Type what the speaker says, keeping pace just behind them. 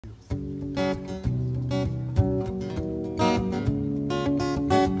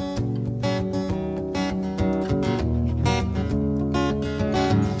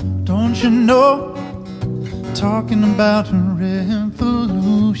know? Talking about a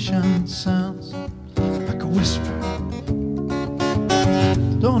revolution sounds like a whisper.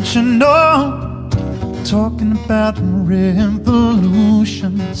 Don't you know? Talking about a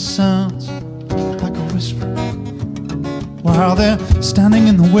revolution sounds like a whisper. While they're standing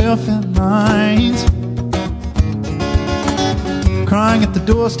in the welfare lines, crying at the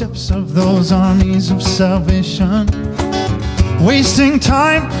doorsteps of those armies of salvation, wasting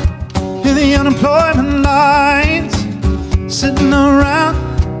time in the unemployment lines, sitting around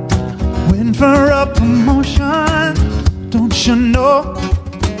waiting for a promotion. Don't you know?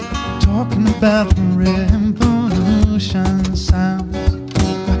 Talking about revolution sounds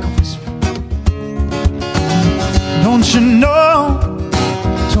like a whisper. Don't you know?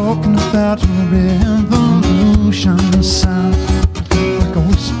 Talking about revolution sounds like a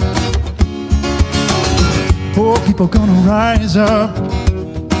whisper. Poor people gonna rise up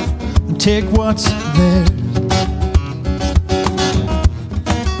and take what's theirs.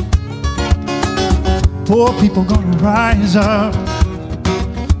 Poor people gonna rise up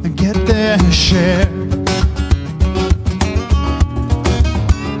and get their share.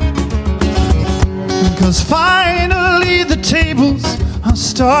 Because finally the tables are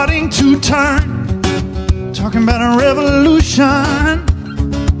starting to turn. Talking about a revolution.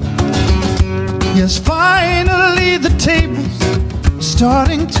 Yes, finally the tables are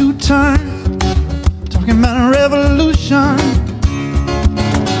starting to turn. Talking about a revolution.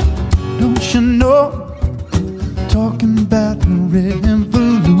 Don't you know? Talking about a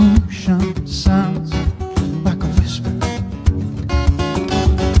revolution sounds like a whisper.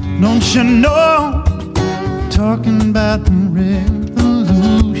 Don't you know? Talking about a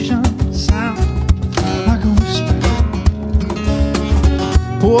revolution sounds like a whisper.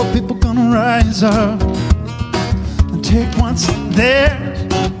 Poor people gonna rise up and take what's theirs.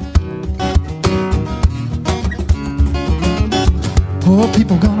 Poor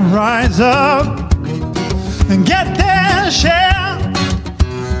people gonna rise up and get their share.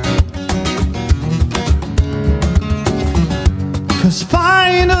 Cause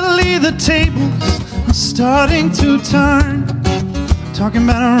finally the tables are starting to turn. Talking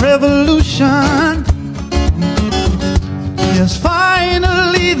about a revolution. Yes,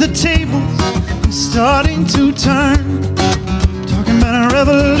 finally the tables are starting to turn. Talking about a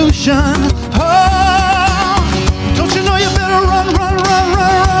revolution. Oh, don't you know you better run, run, run,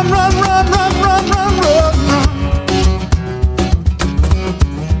 run, run, run, run, run, run, run, run.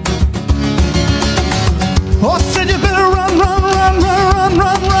 Oh, said you better run, run, run, run, run,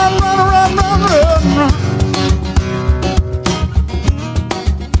 run, run, run, run, run, run.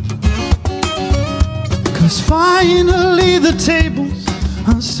 Cause finally the tables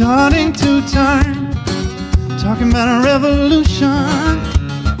are starting to turn. Talking about a revolution.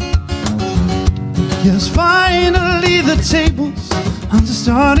 Yes, finally the tables are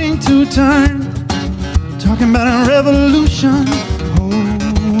starting to turn. Talking about a revolution.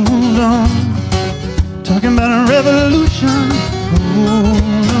 Hold on. Talking about a revolution.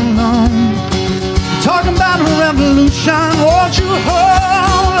 Hold on. Talking about a revolution. Won't you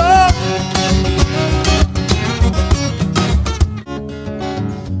hold up?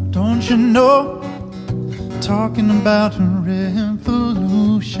 Don't you know? Talking about a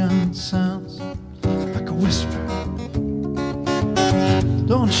revolution sounds like a whisper.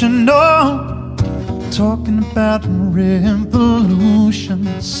 Don't you know? Talking about a revolution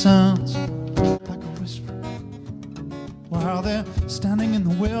sounds like a whisper. While they're standing in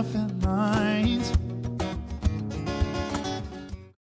the welfare